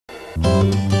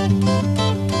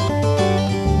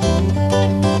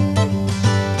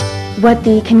What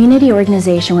the Community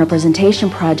Organization Representation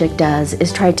Project does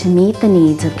is try to meet the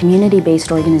needs of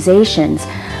community-based organizations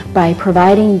by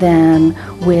providing them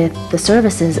with the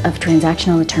services of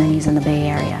transactional attorneys in the Bay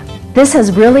Area. This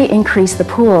has really increased the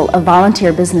pool of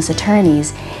volunteer business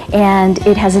attorneys, and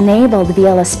it has enabled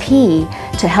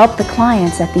VLSP to help the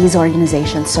clients that these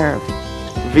organizations serve.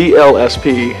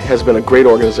 VLSP has been a great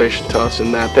organization to us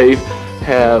in that they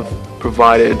have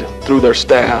provided, through their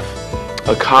staff,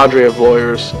 a cadre of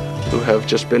lawyers who have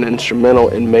just been instrumental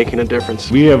in making a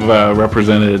difference. We have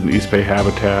represented East Bay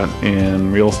Habitat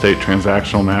in real estate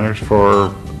transactional matters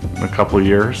for a couple of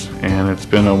years, and it's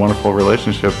been a wonderful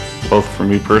relationship both for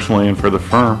me personally and for the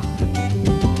firm.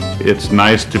 It's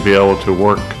nice to be able to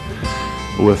work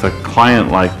with a client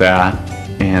like that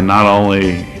and not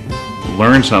only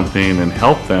learn something and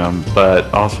help them,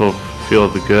 but also feel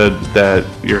the good that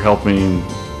you're helping,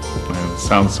 it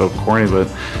sounds so corny, but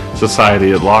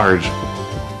society at large.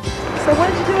 So what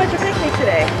did you do at your picnic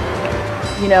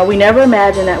today? You know, we never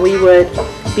imagined that we would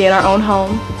be in our own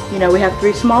home. You know, we have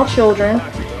 3 small children,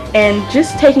 and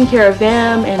just taking care of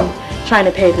them and trying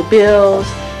to pay the bills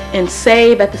and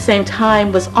save at the same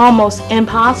time was almost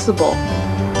impossible.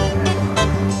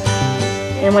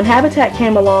 And when Habitat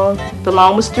came along, the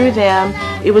loan was through them,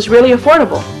 it was really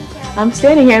affordable. I'm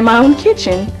standing here in my own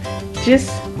kitchen,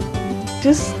 just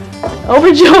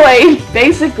overjoyed,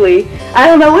 basically. I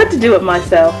don't know what to do with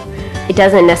myself. It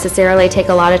doesn't necessarily take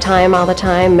a lot of time all the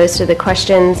time. Most of the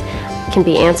questions can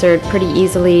be answered pretty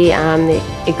easily. The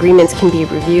agreements can be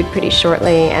reviewed pretty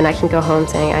shortly, and I can go home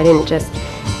saying I didn't just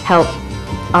help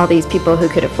all these people who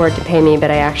could afford to pay me,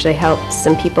 but I actually helped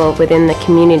some people within the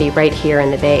community right here in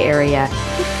the Bay Area.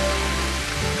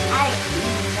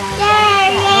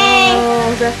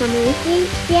 Oh, is that for me?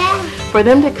 Yeah. For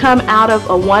them to come out of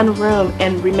a one room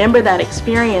and remember that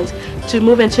experience to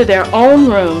move into their own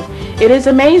room, it is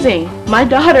amazing. My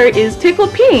daughter is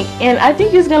tickled pink, and I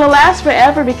think it's going to last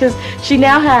forever because she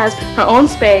now has her own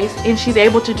space and she's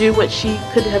able to do what she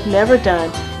could have never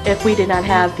done if we did not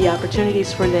have the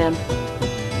opportunities for them.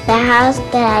 The house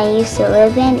that I used to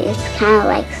live in is kind of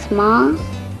like small,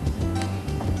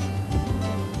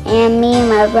 and me and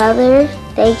my brother,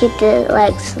 they get to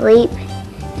like sleep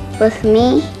with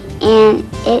me, and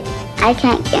I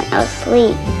can't get no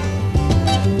sleep.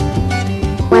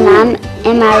 When I'm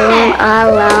in my room all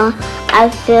alone, I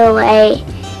feel like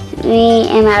me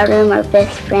and my room are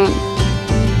best friends.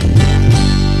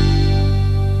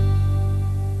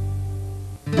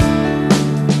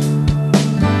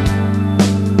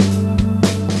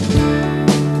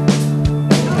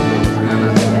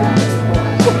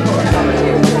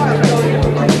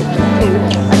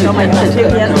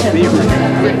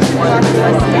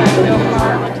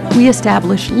 We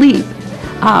established LEAP,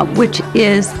 which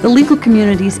is the legal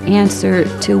community's answer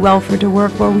to Welfare to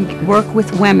Work, where we work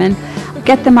with women,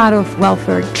 get them out of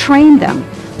welfare, train them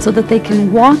so that they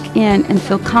can walk in and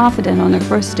feel confident on their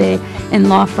first day in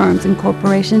law firms and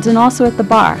corporations and also at the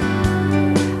bar.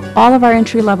 All of our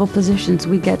entry-level positions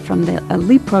we get from the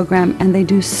LEAP program, and they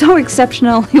do so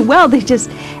exceptionally well, they just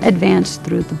advance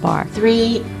through the bar.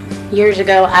 3 years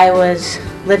ago, I was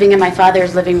living in my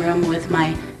father's living room with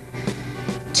my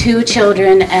 2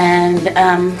 children and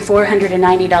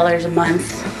 $490 a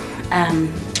month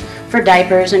for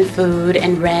diapers and food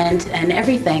and rent and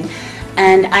everything.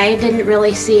 And I didn't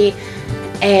really see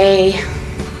a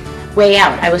way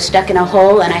out. I was stuck in a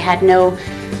hole and I had no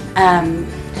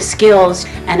skills.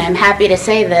 And I'm happy to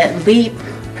say that LEAP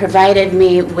provided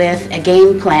me with a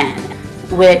game plan,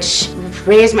 which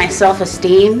raised my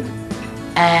self-esteem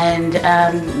and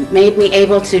made me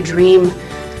able to dream,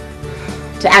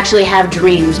 to actually have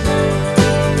dreams.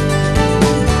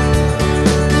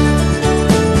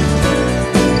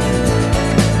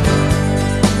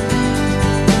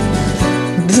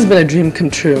 This has been a dream come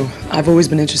true. I've always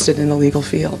been interested in the legal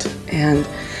field, and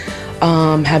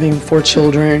having 4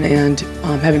 children and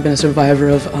having been a survivor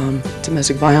of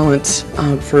domestic violence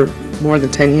for more than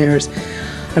 10 years,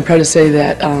 I'm proud to say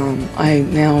that I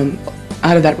now am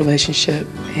out of that relationship,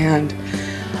 and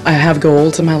I have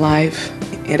goals in my life,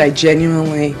 and I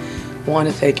genuinely want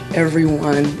to thank every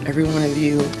one of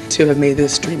you to have made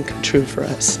this dream come true for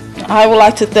us. I would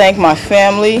like to thank my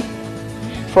family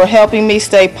for helping me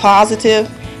stay positive,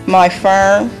 my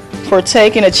firm for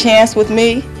taking a chance with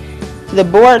me, the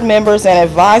board members and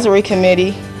advisory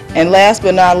committee, and last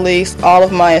but not least, all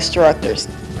of my instructors.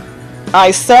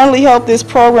 I certainly hope this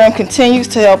program continues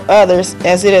to help others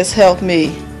as it has helped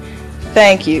me.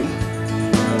 Thank you.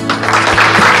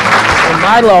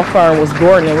 My law firm was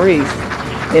Gordon & Reese,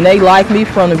 and they liked me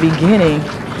from the beginning,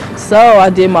 So I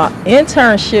did my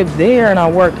internship there and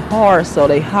I worked hard, so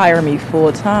they hired me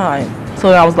full time.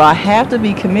 So I was like, I have to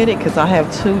be committed because I have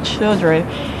 2 children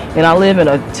and I live in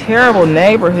a terrible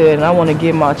neighborhood and I want to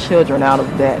get my children out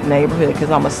of that neighborhood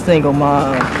because I'm a single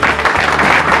mom.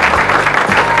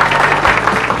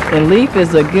 And LEAP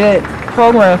is a good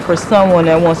program for someone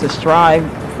that wants to strive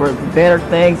for better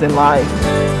things in life.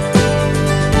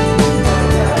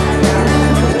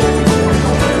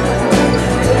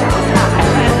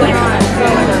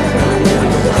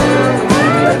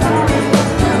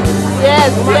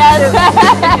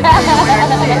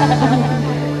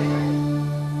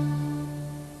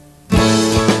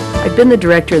 I've been the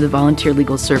director of the Volunteer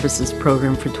Legal Services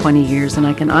Program for 20 years, and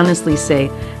I can honestly say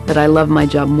that I love my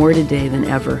job more today than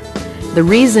ever. The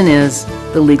reason is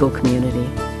the legal community.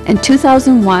 In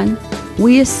 2001,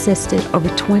 we assisted over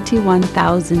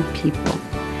 21,000 people,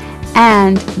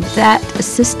 and that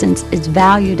assistance is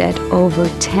valued at over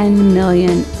 10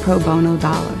 million pro bono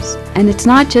dollars. And it's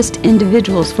not just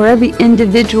individuals. For every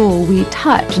individual we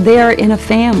touch, they are in a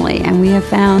family, and we have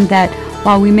found that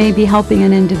while we may be helping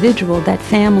an individual, that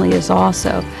family is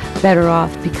also better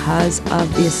off because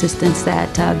of the assistance that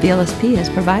VLSP has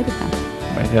provided them.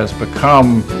 It has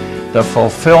become the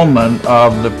fulfillment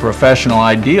of the professional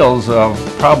ideals of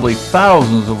probably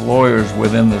thousands of lawyers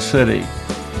within the city.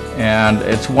 And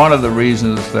it's one of the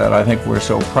reasons that I think we're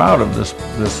so proud of this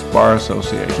Bar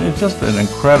Association. It's just an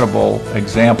incredible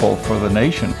example for the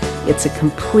nation. It's a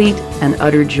complete and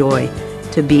utter joy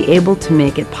to be able to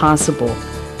make it possible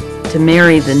to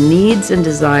marry the needs and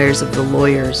desires of the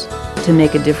lawyers to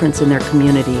make a difference in their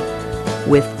community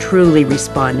with truly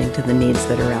responding to the needs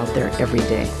that are out there every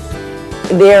day.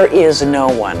 There is no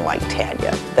one like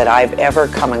Tanya that I've ever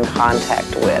come in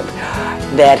contact with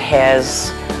that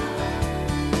has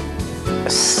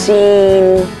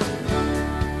seen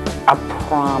a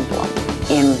problem,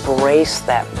 embraced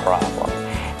that problem,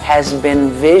 has been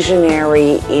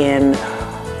visionary in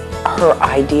her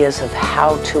ideas of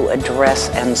how to address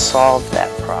and solve that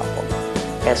problem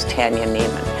as Tanya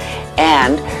Neiman.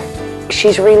 And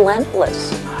she's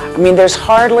relentless. I mean, there's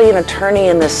hardly an attorney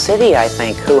in the city, I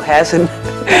think, who hasn't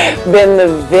been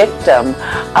the victim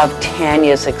of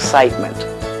Tanya's excitement.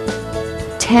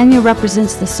 Tanya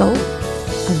represents the soul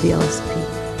of VLSP.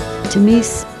 To me,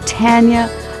 Tanya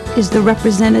is the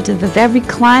representative of every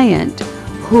client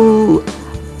who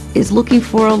is looking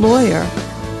for a lawyer.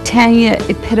 Tanya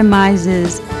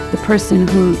epitomizes the person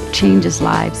who changes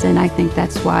lives, and I think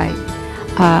that's why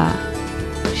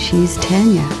she's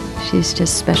Tanya. She's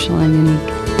just special and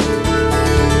unique.